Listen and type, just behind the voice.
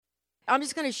I'm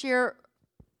just going to share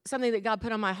something that God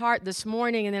put on my heart this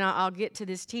morning, and then I'll get to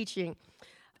this teaching.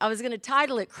 I was going to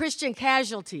title it Christian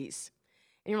Casualties.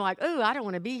 And you're like, oh, I don't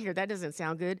want to be here. That doesn't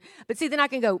sound good. But see, then I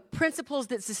can go, Principles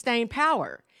that Sustain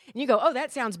Power. And you go, oh,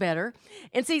 that sounds better.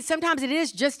 And see, sometimes it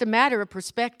is just a matter of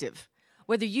perspective,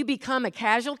 whether you become a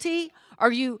casualty or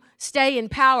you stay in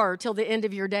power till the end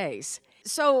of your days.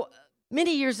 So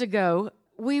many years ago,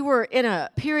 we were in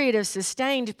a period of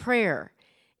sustained prayer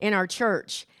in our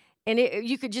church. And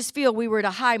you could just feel we were at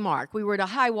a high mark. We were at a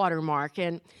high water mark.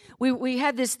 And we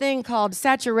had this thing called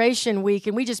Saturation Week,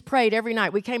 and we just prayed every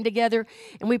night. We came together,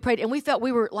 and we prayed, and we felt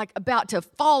we were like about to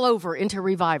fall over into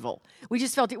revival. We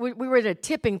just felt we were at a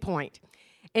tipping point.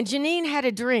 And Janine had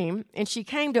a dream, and she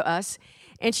came to us,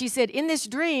 and she said, in this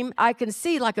dream, I can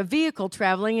see like a vehicle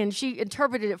traveling, and she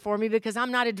interpreted it for me because I'm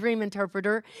not a dream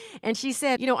interpreter. And she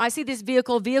said, I see this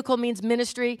vehicle means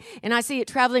ministry, and I see it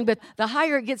traveling, but the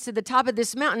higher it gets to the top of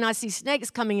this mountain, I see snakes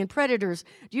coming and predators.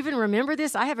 Do you even remember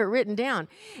this? I have it written down.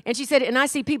 And she said, and I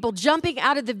see people jumping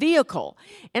out of the vehicle.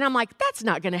 And I'm like, that's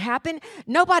not going to happen.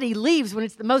 Nobody leaves when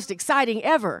it's the most exciting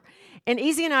ever. And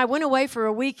Easy and I went away for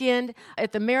a weekend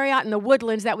at the Marriott in the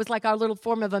Woodlands. That was like our little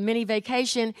form of a mini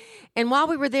vacation. And while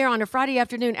we were there on a Friday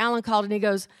afternoon, Alan called and he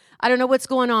goes, I don't know what's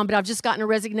going on, but I've just gotten a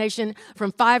resignation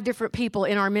from 5 different people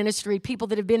in our ministry, people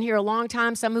that have been here a long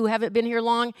time, some who haven't been here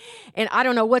long, and I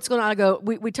don't know what's going on. I go,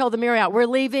 we told the Marriott, we're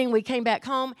leaving. We came back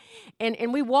home,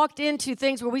 and we walked into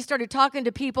things where we started talking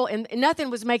to people, and nothing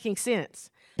was making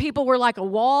sense. People were like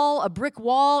a brick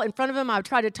wall in front of them. I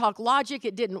tried to talk logic.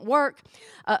 It didn't work.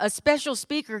 A special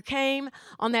speaker came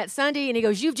on that Sunday, and he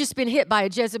goes, you've just been hit by a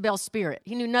Jezebel spirit.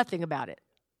 He knew nothing about it.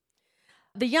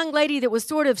 The young lady that was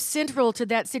sort of central to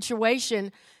that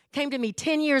situation came to me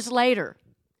 10 years later,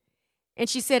 and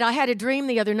she said, I had a dream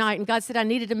the other night, and God said I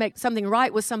needed to make something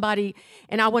right with somebody,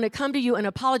 and I want to come to you and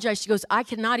apologize. She goes, I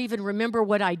cannot even remember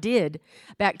what I did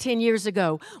back 10 years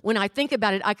ago. When I think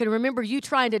about it, I can remember you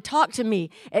trying to talk to me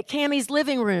at Cammie's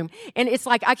living room, and it's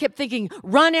like I kept thinking,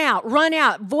 run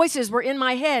out. Voices were in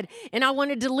my head, and I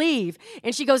wanted to leave.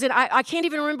 And she goes, and I can't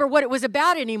even remember what it was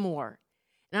about anymore.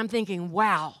 And I'm thinking,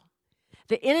 wow.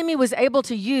 The enemy was able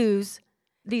to use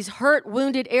these hurt,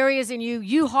 wounded areas in you.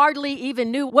 You hardly even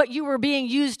knew what you were being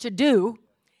used to do.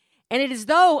 And it is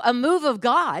though a move of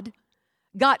God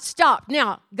got stopped.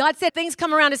 Now, God said things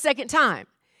come around a second time.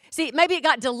 See, maybe it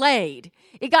got delayed.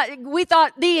 We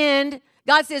thought the end.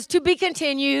 God says to be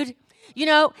continued.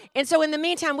 And so in the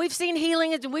meantime, we've seen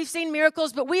healings and we've seen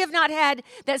miracles, but we have not had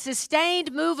that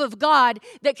sustained move of God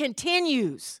that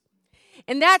continues.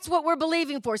 And that's what we're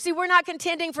believing for. See, we're not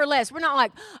contending for less. We're not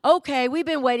like, okay, we've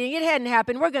been waiting. It hadn't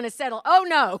happened. We're going to settle. Oh,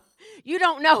 no, you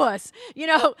don't know us.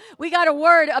 We got a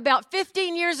word about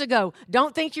 15 years ago.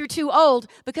 Don't think you're too old,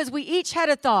 because we each had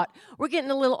a thought. We're getting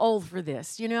a little old for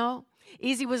this,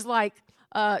 Easy was like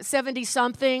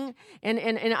 70-something,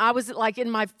 and I was like in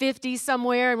my 50s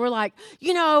somewhere, and we're like,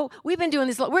 we've been doing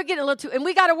this. We're getting a little too, and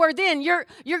we got a word then. You're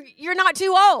not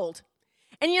too old.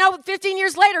 And 15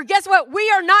 years later, guess what? We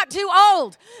are not too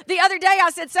old. The other day,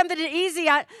 I said something to Easy.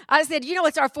 I said,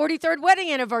 it's our 43rd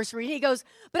wedding anniversary. And he goes,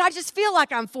 but I just feel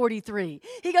like I'm 43.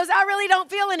 He goes, I really don't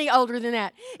feel any older than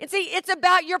that. And see, it's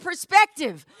about your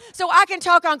perspective. So I can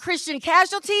talk on Christian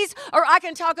casualties, or I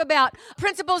can talk about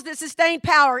principles that sustain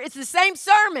power. It's the same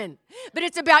sermon, but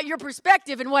it's about your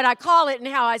perspective and what I call it and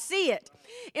how I see it.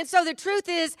 And so the truth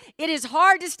is, it is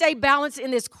hard to stay balanced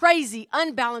in this crazy,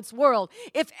 unbalanced world.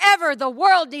 If ever the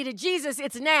world needed Jesus,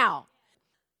 it's now.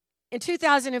 In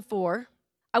 2004,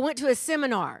 I went to a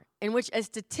seminar in which a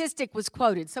statistic was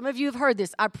quoted. Some of you have heard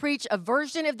this. I preach a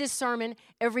version of this sermon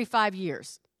every 5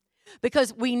 years,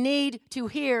 because we need to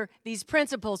hear these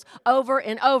principles over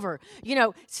and over.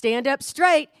 Stand up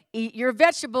straight, eat your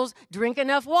vegetables, drink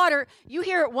enough water. You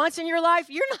hear it once in your life,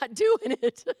 you're not doing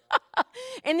it.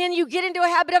 And then you get into a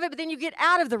habit of it, but then you get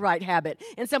out of the right habit,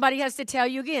 and somebody has to tell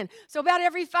you again. So about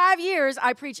every 5 years,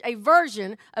 I preach a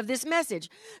version of this message.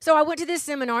 So I went to this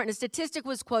seminar, and a statistic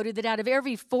was quoted that out of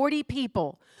every 40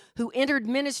 people who entered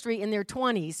ministry in their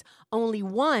 20s, only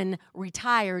 1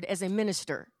 retired as a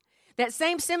minister. That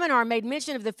same seminar made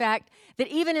mention of the fact that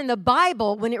even in the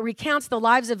Bible, when it recounts the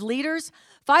lives of leaders,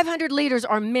 500 leaders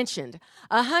are mentioned.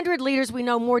 100 leaders we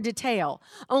know more detail.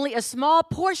 Only a small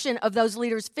portion of those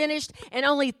leaders finished, and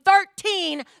only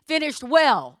 13 finished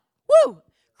well. Woo!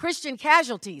 Christian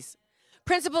casualties.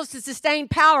 Principles to sustain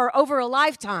power over a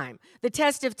lifetime. The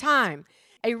test of time.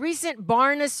 A recent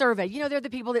Barna survey, they're the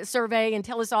people that survey and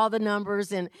tell us all the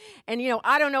numbers, and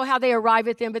I don't know how they arrive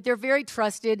at them, but they're very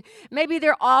trusted. Maybe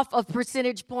they're off a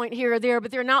percentage point here or there,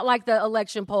 but they're not like the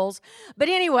election polls. But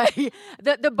anyway,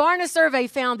 the Barna survey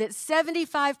found that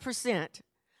 75%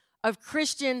 of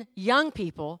Christian young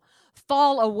people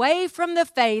fall away from the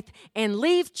faith and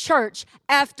leave church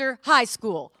after high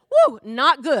school. Woo,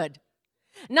 not good.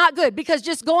 Not good, because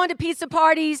just going to pizza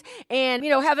parties and,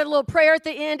 having a little prayer at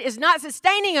the end is not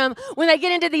sustaining them when they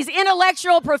get into these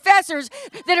intellectual professors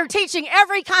that are teaching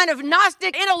every kind of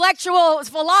Gnostic intellectual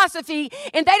philosophy,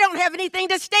 and they don't have anything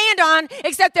to stand on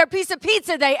except their piece of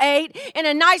pizza they ate and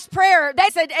a nice prayer they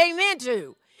said amen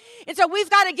to. And so we've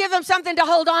got to give them something to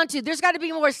hold on to. There's got to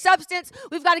be more substance.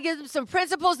 We've got to give them some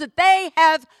principles that they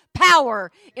have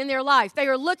power in their life. They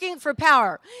are looking for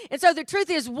power. And so the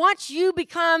truth is, once you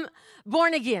become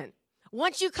born again,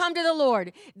 once you come to the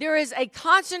Lord, there is a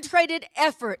concentrated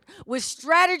effort with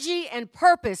strategy and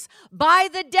purpose by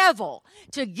the devil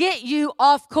to get you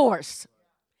off course,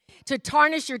 to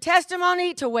tarnish your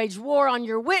testimony, to wage war on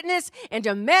your witness, and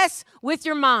to mess with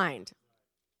your mind.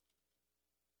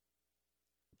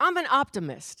 I'm an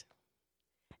optimist.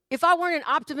 If I weren't an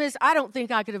optimist, I don't think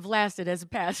I could have lasted as a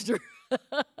pastor.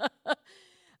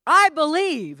 I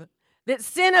believe that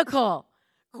cynical,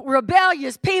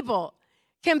 rebellious people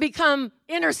can become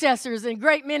intercessors and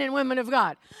great men and women of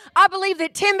God. I believe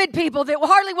that timid people that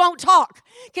hardly won't talk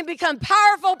can become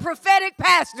powerful prophetic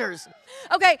pastors.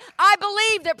 Okay, I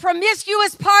believe that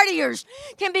promiscuous partiers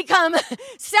can become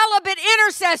celibate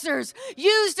intercessors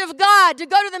used of God to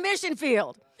go to the mission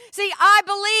field. See, I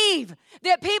believe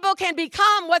that people can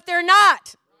become what they're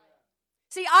not.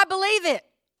 See, I believe it.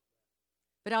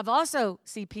 But I've also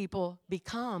seen people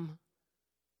become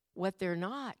what they're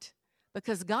not.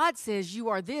 Because God says you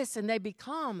are this, and they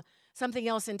become something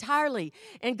else entirely.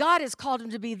 And God has called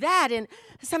them to be that, and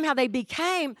somehow they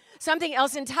became something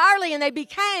else entirely, and they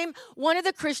became one of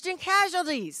the Christian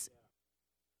casualties.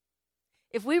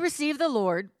 If we received the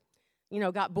Lord,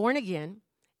 got born again,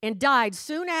 and died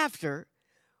soon after,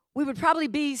 we would probably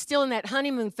be still in that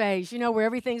honeymoon phase, where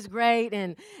everything's great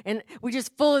and we're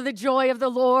just full of the joy of the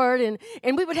Lord, and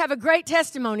we would have a great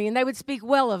testimony, and they would speak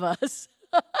well of us.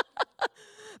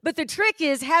 But the trick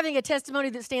is having a testimony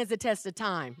that stands the test of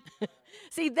time.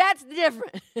 See, that's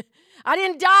different. I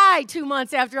didn't die 2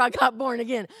 months after I got born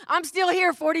again. I'm still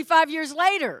here 45 years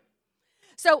later.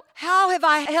 So how have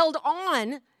I held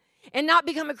on and not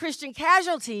become a Christian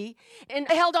casualty and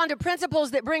held on to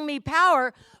principles that bring me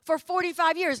power for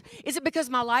 45 years? Is it because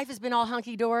my life has been all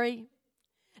hunky-dory?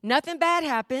 Nothing bad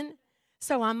happened,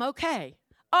 so I'm okay.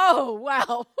 Oh,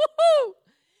 wow. Woo-hoo.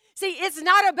 See, it's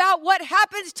not about what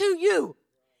happens to you.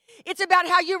 It's about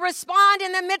how you respond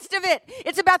in the midst of it.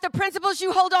 It's about the principles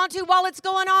you hold on to while it's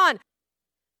going on.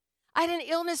 I had an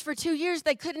illness for 2 years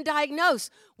they couldn't diagnose.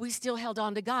 We still held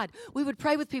on to God. We would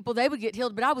pray with people. They would get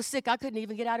healed, but I was sick. I couldn't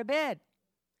even get out of bed.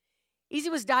 Easy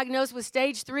was diagnosed with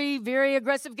stage 3, very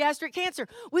aggressive gastric cancer.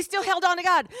 We still held on to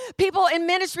God. People in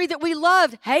ministry that we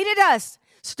loved hated us,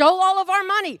 stole all of our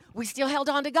money. We still held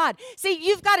on to God. See,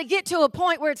 you've got to get to a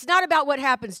point where it's not about what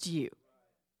happens to you.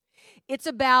 It's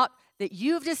about that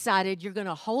you've decided you're going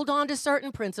to hold on to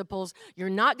certain principles, you're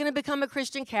not going to become a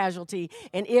Christian casualty,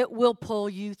 and it will pull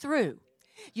you through.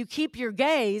 You keep your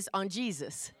gaze on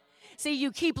Jesus. See,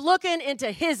 you keep looking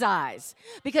into his eyes,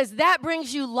 because that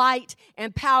brings you light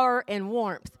and power and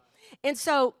warmth. And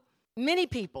so many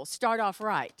people start off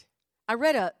right. I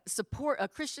read a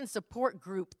Christian support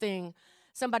group thing.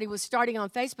 Somebody was starting on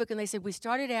Facebook, and they said, we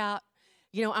started out,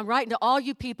 I'm writing to all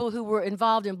you people who were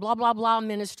involved in blah, blah, blah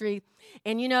ministry.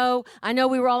 And, I know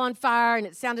we were all on fire, and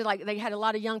it sounded like they had a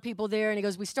lot of young people there. And he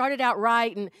goes, we started out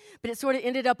right, but it sort of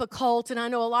ended up a cult. And I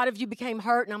know a lot of you became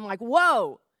hurt. And I'm like,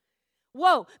 whoa.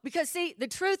 Because, see, the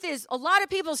truth is a lot of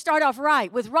people start off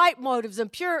right with right motives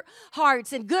and pure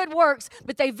hearts and good works,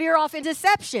 but they veer off in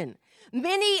deception.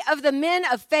 Many of the men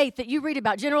of faith that you read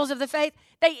about, generals of the faith,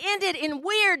 they ended in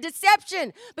weird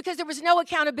deception because there was no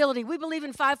accountability. We believe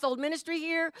in fivefold ministry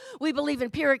here. We believe in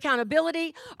pure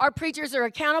accountability. Our preachers are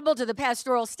accountable to the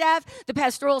pastoral staff. The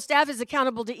pastoral staff is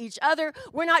accountable to each other.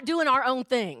 We're not doing our own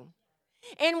thing.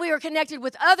 And we are connected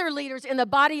with other leaders in the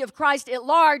body of Christ at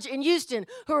large in Houston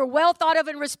who are well thought of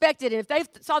and respected. And if they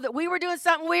saw that we were doing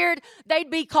something weird, they'd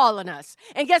be calling us.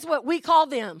 And guess what? We call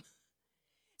them.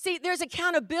 See, there's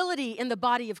accountability in the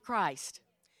body of Christ.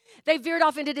 They veered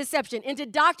off into deception, into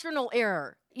doctrinal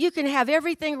error. You can have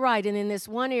everything right, and in this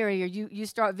one area, you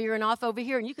start veering off over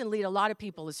here, and you can lead a lot of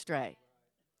people astray.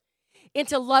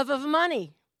 Into love of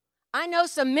money. I know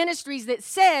some ministries that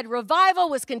said revival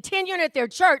was continuing at their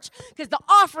church because the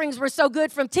offerings were so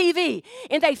good from TV,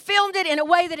 and they filmed it in a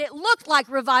way that it looked like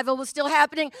revival was still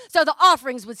happening, so the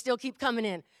offerings would still keep coming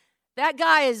in. That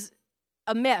guy is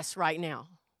a mess right now.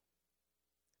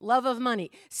 Love of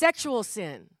money, sexual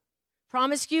sin,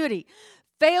 promiscuity,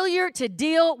 failure to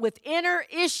deal with inner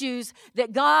issues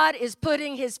that God is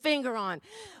putting his finger on.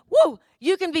 Woo!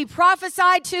 You can be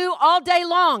prophesied to all day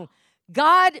long.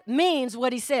 God means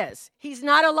what he says. He's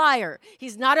not a liar.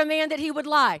 He's not a man that he would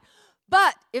lie.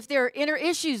 But if there are inner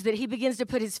issues that he begins to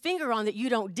put his finger on that you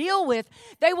don't deal with,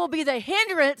 they will be the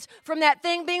hindrance from that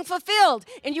thing being fulfilled.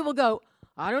 And you will go,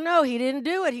 I don't know, he didn't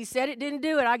do it. He said it didn't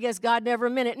do it. I guess God never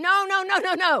meant it.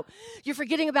 No. You're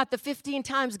forgetting about the 15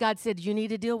 times God said, you need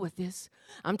to deal with this.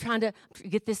 I'm trying to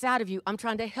get this out of you. I'm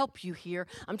trying to help you here.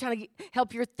 I'm trying to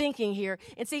help your thinking here.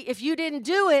 And see, if you didn't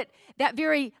do it, that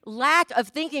very lack of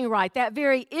thinking right, that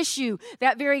very issue,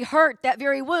 that very hurt, that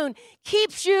very wound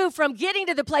keeps you from getting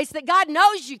to the place that God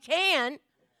knows you can.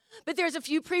 But there's a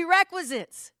few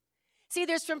prerequisites. See,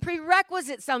 there's some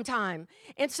prerequisites sometime.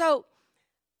 And so,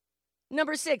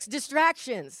 number 6,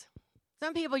 distractions.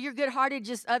 Some people, you're good-hearted,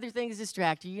 just other things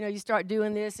distract you. You know, you start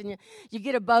doing this, and you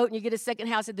get a boat, and you get a second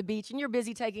house at the beach, and you're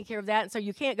busy taking care of that, and so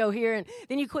you can't go here, and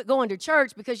then you quit going to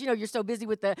church because, you know, you're so busy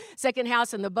with the second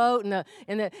house and the boat and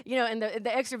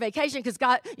the extra vacation because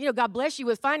God, you know, God bless you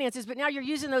with finances, but now you're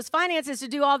using those finances to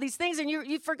do all these things, and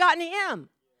you've forgotten him.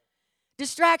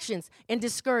 Distractions and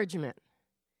discouragement.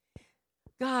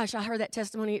 Gosh, I heard that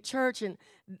testimony at church, and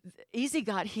Easy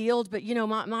got healed, but, you know,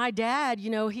 my dad, you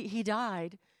know, he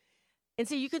died. And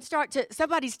so you can start to,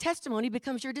 somebody's testimony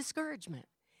becomes your discouragement.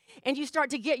 And you start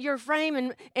to get your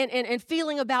frame and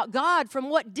feeling about God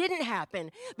from what didn't happen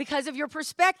because of your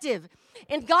perspective.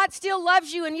 And God still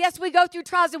loves you, and yes, we go through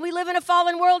trials, and we live in a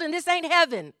fallen world, and this ain't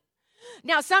heaven.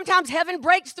 Now, sometimes heaven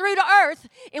breaks through to earth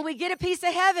and we get a piece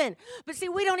of heaven. But see,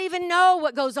 we don't even know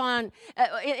what goes on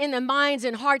in the minds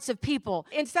and hearts of people.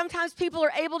 And sometimes people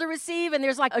are able to receive and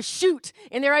there's like a shoot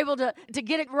and they're able to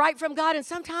get it right from God. And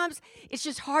sometimes it's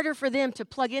just harder for them to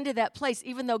plug into that place,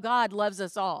 even though God loves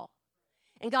us all.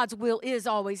 And God's will is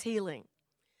always healing.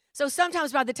 So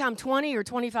sometimes by the time 20 or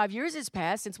 25 years has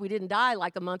passed, since we didn't die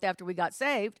like a month after we got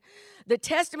saved, the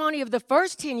testimony of the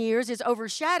first 10 years is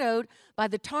overshadowed by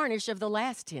the tarnish of the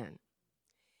last 10.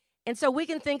 And so we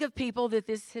can think of people that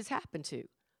this has happened to,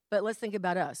 but let's think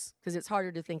about us, because it's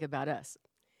harder to think about us.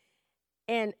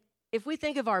 And if we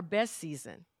think of our best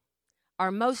season,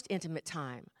 our most intimate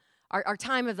time, our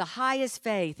time of the highest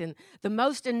faith and the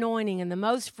most anointing and the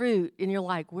most fruit, and you're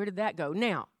like, where did that go?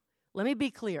 Now, let me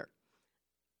be clear.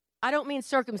 I don't mean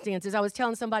circumstances. I was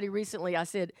telling somebody recently, I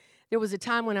said, there was a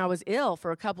time when I was ill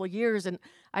for a couple of years, and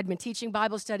I'd been teaching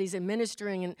Bible studies and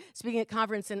ministering and speaking at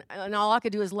conference, and all I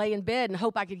could do is lay in bed and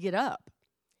hope I could get up.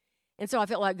 And so I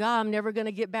felt like, God, I'm never going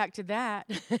to get back to that.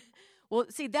 Well,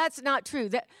 see, that's not true.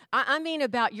 I mean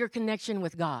about your connection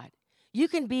with God. You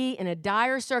can be in a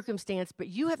dire circumstance, but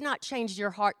you have not changed your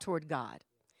heart toward God.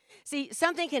 See,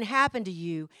 something can happen to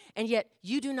you, and yet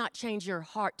you do not change your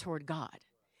heart toward God.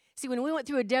 See, when we went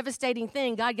through a devastating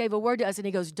thing, God gave a word to us, and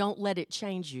he goes, don't let it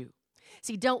change you.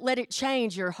 See, don't let it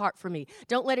change your heart for me.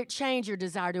 Don't let it change your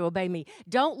desire to obey me.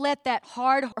 Don't let that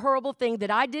hard, horrible thing that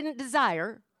I didn't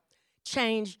desire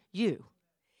change you.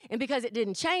 And because it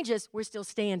didn't change us, we're still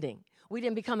standing. We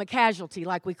didn't become a casualty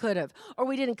like we could have, or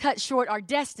we didn't cut short our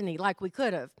destiny like we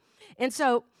could have. And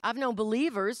so I've known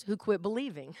believers who quit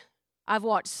believing. I've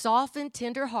watched softened,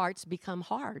 tender hearts become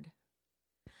hard.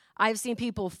 I've seen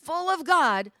people full of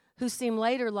God who seem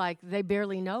later like they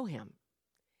barely know him.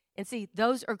 And see,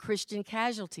 those are Christian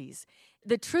casualties.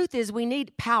 The truth is we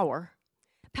need power.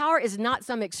 Power is not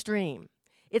some extreme.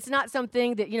 It's not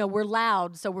something that, we're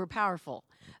loud, so we're powerful.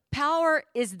 Power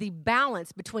is the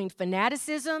balance between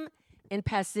fanaticism and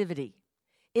passivity.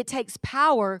 It takes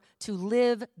power to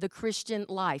live the Christian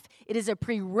life. It is a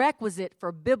prerequisite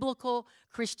for biblical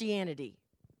Christianity.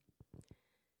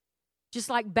 Just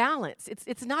like balance,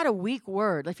 it's not a weak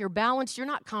word. If you're balanced, you're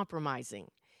not compromising.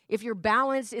 If you're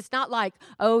balanced, it's not like,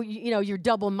 you're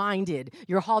double-minded.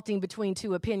 You're halting between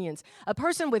two opinions. A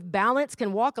person with balance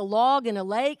can walk a log in a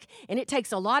lake, and it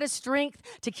takes a lot of strength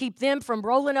to keep them from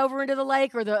rolling over into the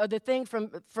lake or the thing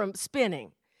from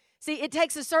spinning. See, it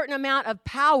takes a certain amount of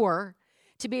power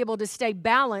to be able to stay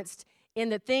balanced in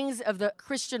the things of the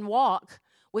Christian walk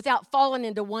without falling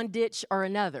into one ditch or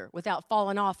another, without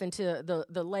falling off into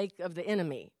the lake of the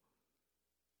enemy.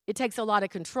 It takes a lot of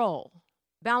control.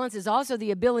 Balance is also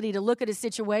the ability to look at a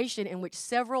situation in which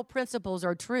several principles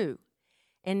are true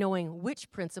and knowing which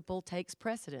principle takes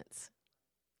precedence.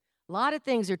 A lot of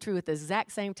things are true at the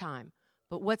exact same time,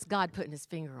 but what's God putting his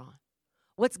finger on?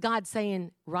 What's God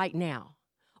saying right now?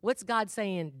 What's God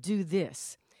saying, do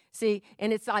this? See,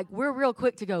 and it's like we're real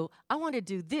quick to go, I want to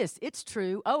do this. It's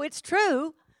true. Oh, it's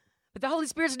true. But the Holy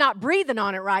Spirit's not breathing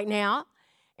on it right now.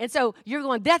 And so you're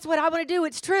going, that's what I want to do.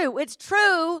 It's true. It's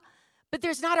true. But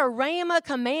there's not a rhema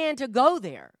command to go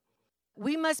there.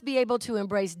 we must be able to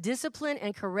embrace discipline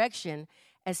and correction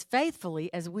as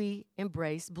faithfully as we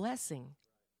embrace blessing.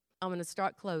 I'm going to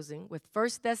start closing with 1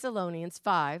 Thessalonians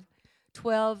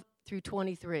 5:12 through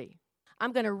 23.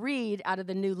 I'm going to read out of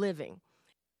the New Living.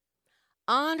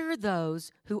 Honor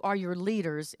those who are your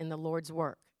leaders in the Lord's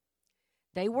work.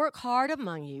 They work hard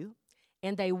among you,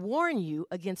 and they warn you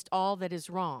against all that is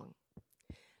wrong.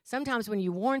 Sometimes when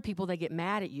you warn people, they get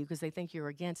mad at you because they think you're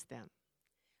against them.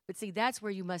 But see, that's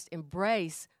where you must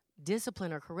embrace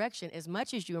discipline or correction as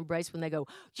much as you embrace when they go,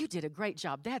 you did a great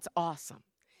job, that's awesome.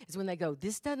 It's when they go,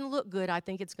 this doesn't look good, I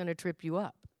think it's going to trip you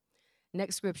up.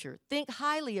 Next scripture, think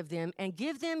highly of them and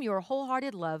give them your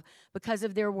wholehearted love because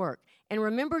of their work. And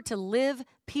remember to live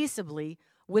peaceably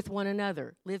with one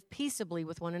another. Live peaceably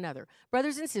with one another.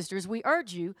 Brothers and sisters, we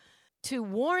urge you to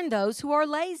warn those who are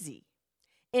lazy.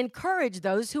 Encourage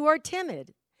those who are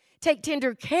timid. Take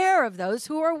tender care of those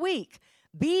who are weak.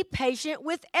 Be patient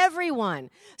with everyone.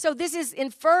 So this is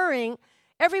inferring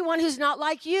everyone who's not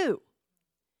like you.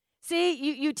 See,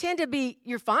 you tend to be,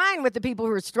 you're fine with the people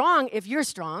who are strong if you're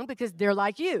strong because they're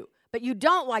like you. But you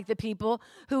don't like the people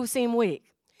who seem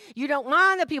weak. You don't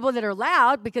mind the people that are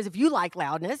loud because if you like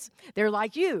loudness, they're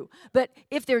like you. But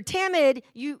if they're timid,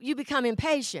 you become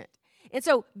impatient. And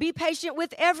so be patient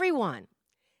with everyone.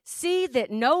 See that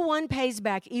no one pays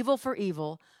back evil for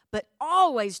evil, but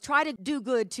always try to do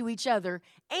good to each other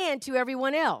and to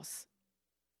everyone else.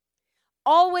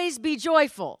 Always be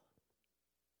joyful.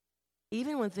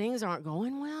 Even when things aren't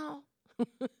going well.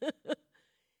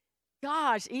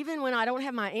 Gosh, even when I don't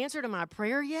have my answer to my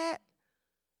prayer yet.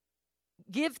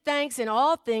 Give thanks in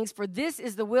all things, for this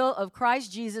is the will of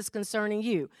Christ Jesus concerning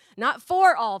you. Not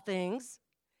for all things,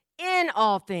 in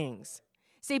all things.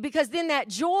 See, because then that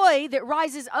joy that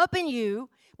rises up in you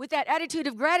with that attitude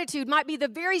of gratitude might be the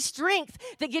very strength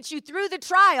that gets you through the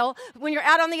trial when you're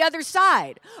out on the other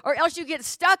side. Or else you get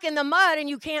stuck in the mud and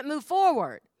you can't move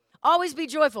forward. Always be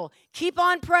joyful. Keep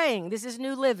on praying. This is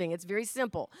New Living. It's very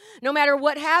simple. No matter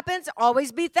what happens,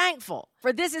 always be thankful.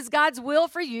 For this is God's will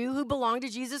for you who belong to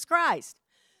Jesus Christ.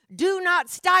 Do not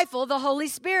stifle the Holy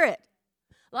Spirit.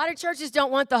 A lot of churches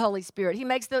don't want the Holy Spirit. He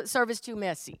makes the service too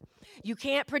messy. You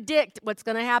can't predict what's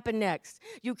going to happen next.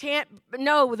 You can't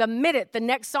know the minute the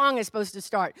next song is supposed to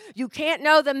start. You can't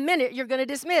know the minute you're going to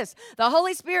dismiss. The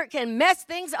Holy Spirit can mess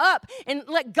things up and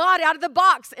let God out of the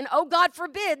box. And oh, God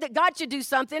forbid that God should do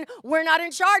something we're not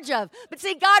in charge of. But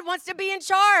see, God wants to be in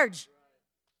charge.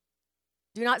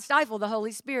 Do not stifle the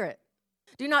Holy Spirit.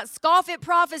 Do not scoff at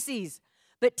prophecies,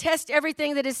 but test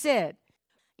everything that is said.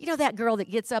 You know that girl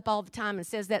that gets up all the time and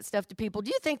says that stuff to people?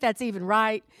 Do you think that's even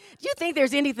right? Do you think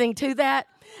there's anything to that?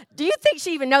 Do you think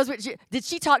she even knows did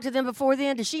she talk to them before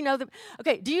then? Does she know them?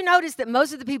 Okay, do you notice that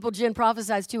most of the people Jen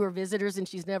prophesies to are visitors and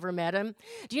she's never met them?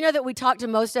 Do you know that we talk to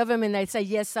most of them and they say,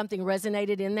 yes, something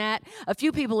resonated in that? A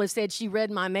few people have said, she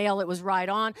read my mail, it was right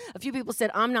on. A few people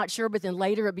said, I'm not sure, but then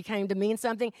later it became to mean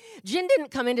something. Jen didn't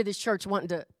come into this church wanting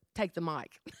to take the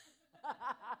mic.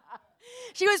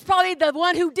 She was probably the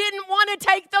one who didn't want to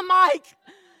take the mic.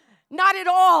 Not at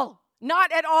all. Not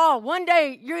at all. One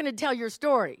day, you're going to tell your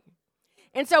story.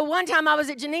 And so one time I was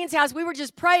at Janine's house. We were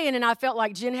just praying, and I felt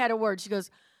like Jen had a word. She goes,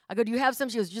 I go, do you have some?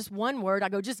 She goes, just one word. I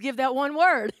go, just give that one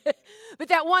word. But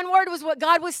that one word was what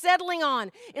God was settling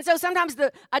on. And so sometimes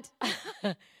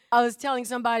I was telling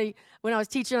somebody when I was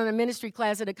teaching on a ministry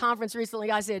class at a conference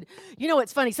recently, I said, you know,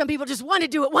 it's funny. Some people just want to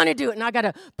do it, and I got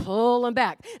to pull them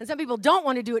back. And some people don't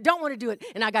want to do it,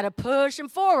 and I got to push them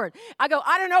forward. I go,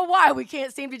 I don't know why we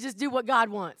can't seem to just do what God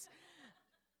wants.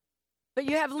 But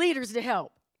you have leaders to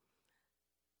help.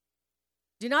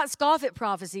 Do not scoff at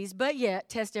prophecies, but yet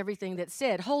test everything that's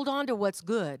said. Hold on to what's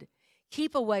good.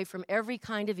 Keep away from every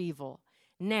kind of evil.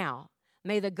 Now,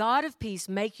 may the God of peace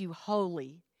make you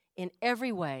holy in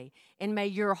every way, and may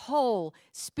your whole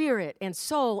spirit and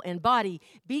soul and body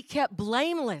be kept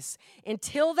blameless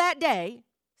until that day,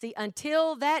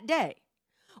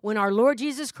 when our Lord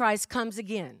Jesus Christ comes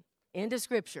again. End of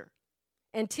Scripture.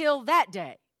 Until that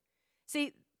day.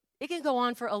 See, it can go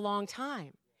on for a long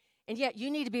time. And yet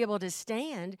you need to be able to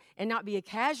stand and not be a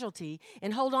casualty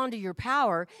and hold on to your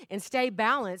power and stay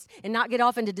balanced and not get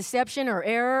off into deception or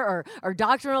error or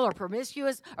doctrinal or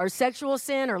promiscuous or sexual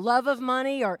sin or love of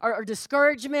money or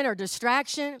discouragement or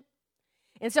distraction.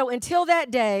 And so until that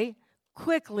day,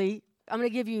 quickly, I'm going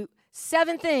to give you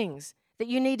 7 things that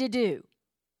you need to do.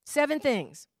 7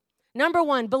 things. Number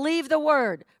 1, believe the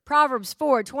word. Proverbs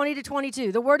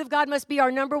 4:20-22. The word of God must be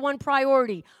our number 1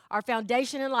 priority, our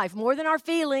foundation in life. More than our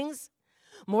feelings,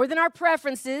 more than our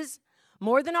preferences,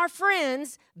 more than our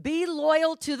friends, be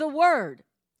loyal to the word.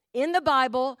 In the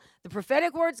Bible, the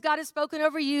prophetic words God has spoken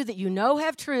over you that you know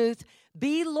have truth,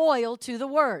 Be loyal to the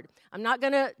word. I'm not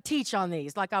going to teach on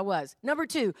these like I was. Number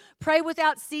 2, pray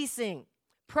without ceasing.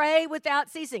 Pray without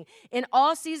ceasing. In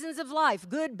all seasons of life,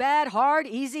 good, bad, hard,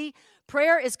 easy,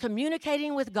 prayer is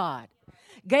communicating with God.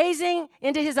 Gazing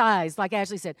into his eyes, like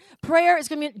Ashley said. Prayer is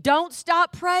don't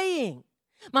stop praying.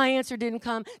 My answer didn't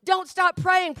come. Don't stop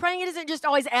praying. Praying isn't just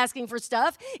always asking for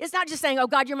stuff. It's not just saying, oh,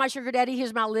 God, you're my sugar daddy.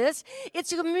 Here's my list.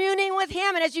 It's communing with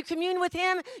him. And as you commune with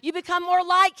him, you become more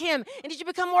like him. And as you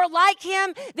become more like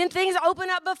him, then things open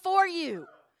up before you.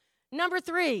 Number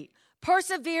 3,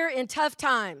 persevere in tough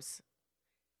times.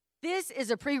 This is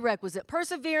a prerequisite.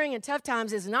 Persevering in tough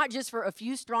times is not just for a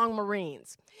few strong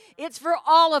Marines. It's for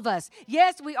all of us.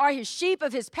 Yes, we are his sheep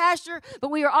of his pasture, but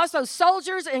we are also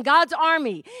soldiers in God's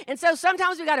army. And so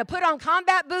sometimes we got to put on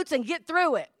combat boots and get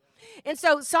through it. And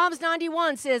so Psalms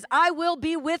 91 says, I will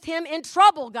be with him in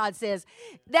trouble, God says.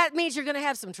 That means you're going to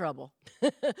have some trouble.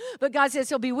 But God says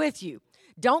he'll be with you.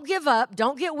 Don't give up.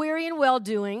 Don't get weary in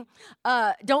well-doing.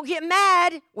 Don't get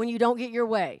mad when you don't get your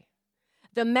way.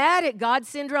 The mad at God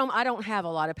syndrome, I don't have a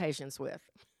lot of patience with.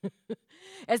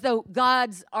 As though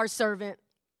God's our servant,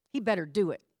 he better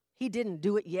do it. He didn't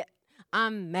do it yet.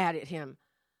 I'm mad at him.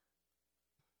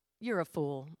 You're a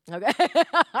fool, okay?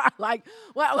 Like,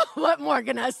 what more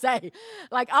can I say?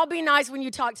 Like, I'll be nice when you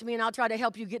talk to me, and I'll try to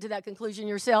help you get to that conclusion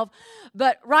yourself.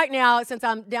 But right now, since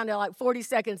I'm down to like 40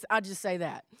 seconds, I'll just say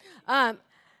that.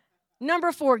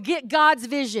 Number 4, get God's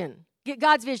vision. Get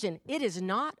God's vision. It is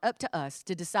not up to us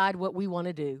to decide what we want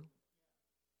to do.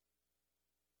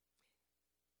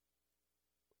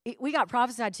 We got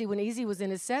prophesied to when Easy was in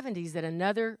his 70s that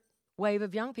another wave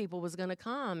of young people was going to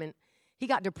come, and he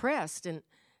got depressed, and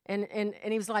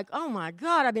he was like, oh, my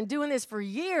God, I've been doing this for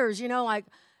years, like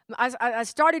I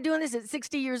started doing this at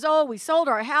 60 years old. We sold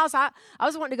our house. I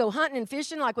was wanting to go hunting and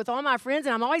fishing like with all my friends,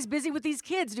 and I'm always busy with these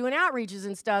kids doing outreaches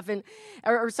and stuff. And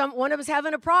one of us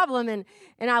having a problem, and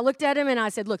I looked at him and I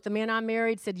said, look, the man I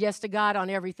married said yes to God on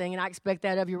everything, and I expect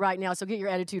that of you right now. So get your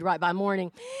attitude right by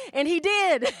morning. And he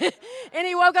did. And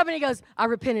he woke up and he goes, I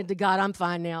repented to God. I'm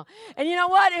fine now. And you know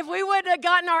what? If we wouldn't have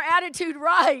gotten our attitude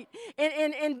right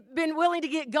and been willing to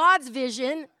get God's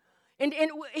vision. And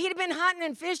he'd have been hunting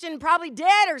and fishing, probably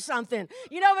dead or something.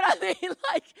 You know what I mean?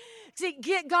 Like, see,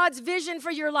 get God's vision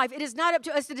for your life. It is not up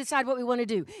to us to decide what we want to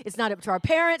do. It's not up to our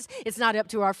parents. It's not up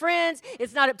to our friends.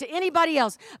 It's not up to anybody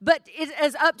else. But it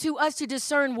is up to us to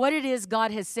discern what it is God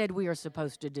has said we are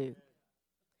supposed to do.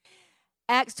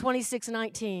 Acts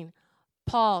 26:19,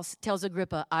 Paul tells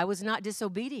Agrippa, I was not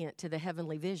disobedient to the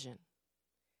heavenly vision.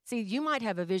 See, you might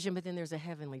have a vision, but then there's a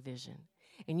heavenly vision.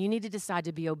 And you need to decide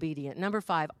to be obedient. Number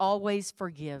 5, always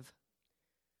forgive.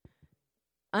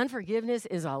 Unforgiveness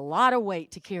is a lot of weight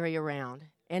to carry around,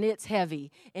 and it's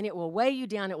heavy, and it will weigh you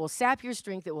down. It will sap your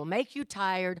strength. It will make you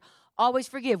tired. Always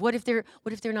forgive. What if they're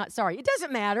not sorry? It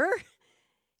doesn't matter.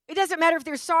 It doesn't matter if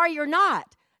they're sorry or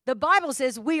not. The Bible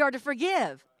says we are to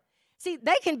forgive. See,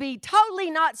 they can be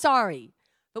totally not sorry,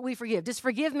 but we forgive. Does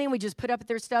forgive mean we just put up with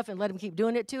their stuff and let them keep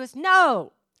doing it to us?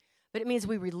 No. But it means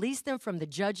we release them from the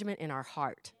judgment in our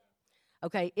heart.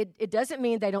 Okay, it doesn't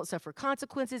mean they don't suffer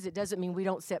consequences. It doesn't mean we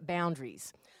don't set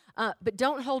boundaries. But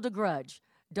don't hold a grudge.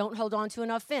 Don't hold on to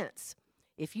an offense.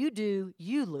 If you do,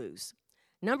 you lose.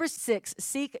 Number 6,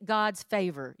 seek God's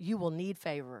favor. You will need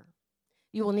favor.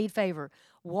 You will need favor.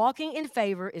 Walking in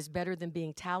favor is better than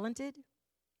being talented.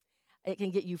 It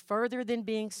can get you further than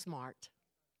being smart.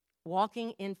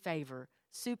 Walking in favor,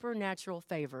 supernatural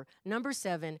favor. Number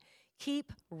 7,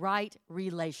 keep right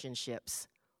relationships.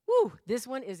 Woo, this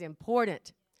one is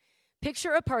important.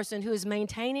 Picture a person who is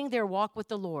maintaining their walk with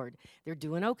the Lord. They're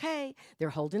doing okay. They're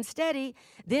holding steady.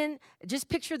 Then just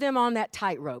picture them on that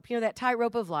tightrope, that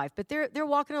tightrope of life. But they're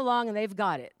walking along and they've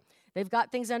got it. They've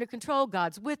got things under control.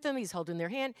 God's with them. He's holding their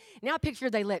hand. Now picture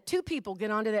they let 2 people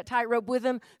get onto that tightrope with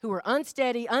them who are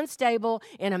unsteady, unstable,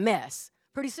 and a mess.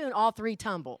 Pretty soon all 3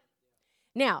 tumble.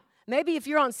 Now, maybe if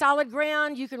you're on solid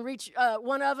ground, you can reach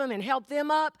one of them and help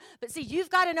them up. But see, you've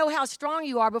got to know how strong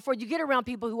you are before you get around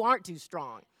people who aren't too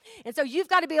strong. And so you've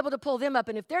got to be able to pull them up.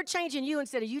 And if they're changing you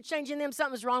instead of you changing them,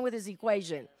 something's wrong with this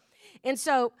equation. And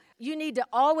so you need to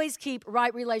always keep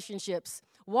right relationships.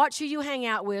 Watch who you hang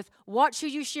out with. Watch who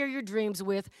you share your dreams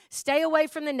with. Stay away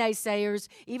from the naysayers.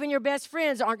 Even your best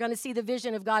friends aren't going to see the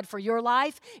vision of God for your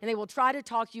life, and they will try to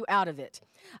talk you out of it.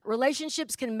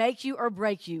 Relationships can make you or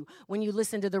break you. When you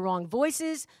listen to the wrong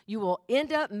voices, you will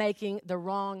end up making the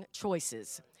wrong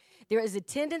choices. There is a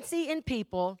tendency in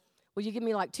people, will you give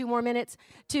me like 2 more minutes,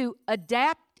 to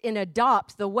adapt and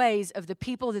adopt the ways of the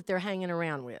people that they're hanging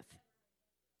around with.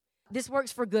 This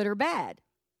works for good or bad.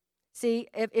 See,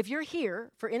 if you're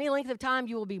here for any length of time,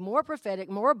 you will be more prophetic,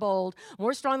 more bold,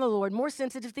 more strong in the Lord, more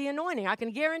sensitive to the anointing. I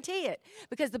can guarantee it,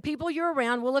 because the people you're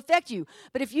around will affect you.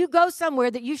 But if you go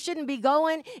somewhere that you shouldn't be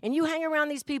going, and you hang around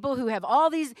these people who have all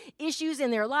these issues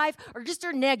in their life, or just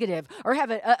are negative, or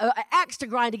have an axe to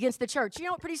grind against the church, you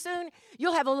know what, pretty soon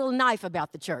you'll have a little knife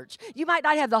about the church. You might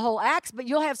not have the whole axe, but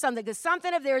you'll have something, because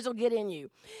something of theirs will get in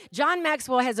you. John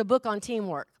Maxwell has a book on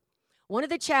teamwork. One of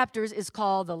the chapters is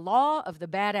called The Law of the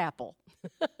Bad Apple.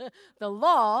 The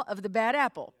Law of the Bad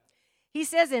Apple. He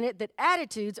says in it that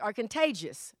attitudes are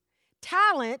contagious.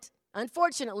 Talent,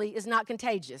 unfortunately, is not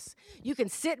contagious. You can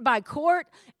sit by court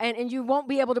and you won't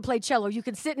be able to play cello. You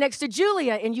can sit next to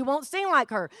Julia and you won't sing like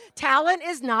her. Talent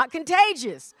is not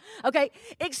contagious. Okay?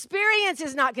 Experience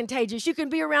is not contagious. You can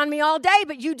be around me all day,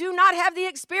 but you do not have the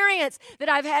experience that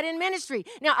I've had in ministry.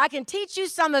 Now, I can teach you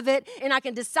some of it, and I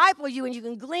can disciple you, and you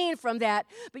can glean from that,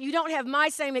 but you don't have my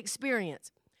same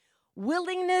experience.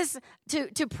 Willingness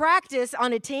to practice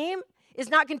on a team is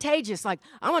not contagious. Like,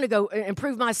 I want to go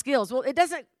improve my skills. Well, it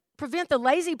doesn't prevent the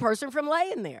lazy person from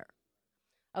laying there,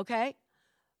 okay?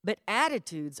 But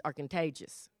attitudes are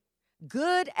contagious.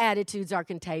 Good attitudes are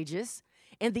contagious,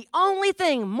 and the only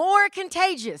thing more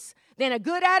contagious than a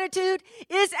good attitude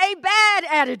is a bad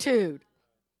attitude.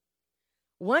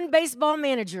 One baseball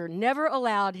manager never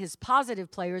allowed his positive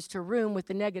players to room with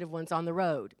the negative ones on the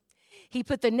road. He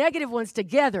put the negative ones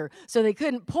together so they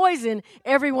couldn't poison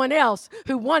everyone else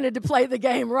who wanted to play the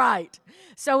game right.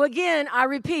 So again, I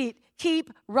repeat,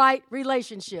 keep right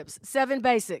relationships. 7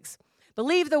 basics.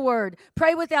 Believe the word,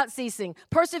 pray without ceasing,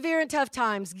 persevere in tough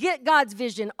times, get God's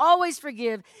vision, always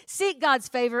forgive, seek God's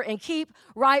favor, and keep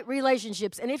right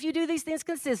relationships. And if you do these things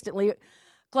consistently,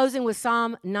 closing with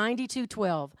Psalm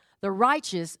 92:12, the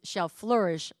righteous shall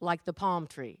flourish like the palm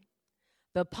tree.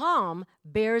 The palm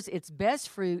bears its best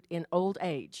fruit in old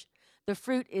age. The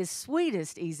fruit is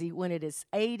sweetest, easy, when it is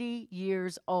 80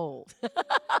 years old.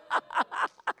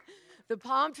 The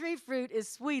palm tree fruit is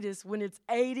sweetest when it's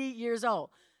 80 years old.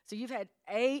 So you've had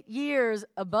 8 years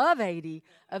above 80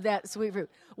 of that sweet fruit.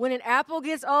 When an apple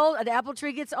gets old, an apple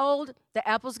tree gets old, the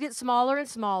apples get smaller and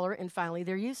smaller, and finally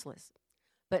they're useless.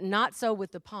 But not so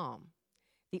with the palm.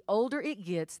 The older it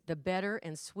gets, the better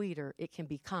and sweeter it can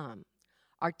become.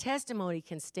 Our testimony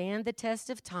can stand the test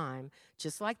of time,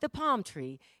 just like the palm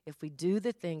tree, if we do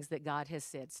the things that God has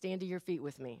said. Stand to your feet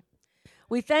with me.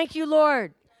 We thank you,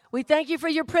 Lord. We thank you for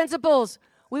your principles.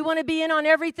 We want to be in on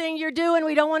everything you're doing.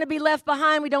 We don't want to be left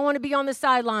behind. We don't want to be on the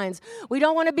sidelines. We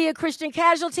don't want to be a Christian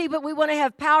casualty, but we want to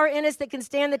have power in us that can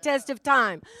stand the test of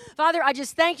time. Father, I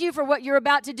just thank you for what you're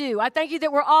about to do. I thank you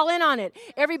that we're all in on it.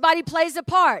 Everybody plays a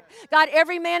part. God,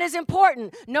 every man is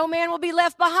important. No man will be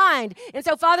left behind. And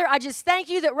so, Father, I just thank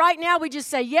you that right now we just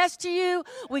say yes to you.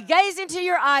 We gaze into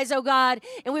your eyes, oh God,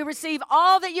 and we receive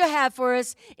all that you have for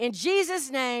us in Jesus'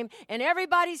 name. And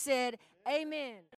everybody said, amen.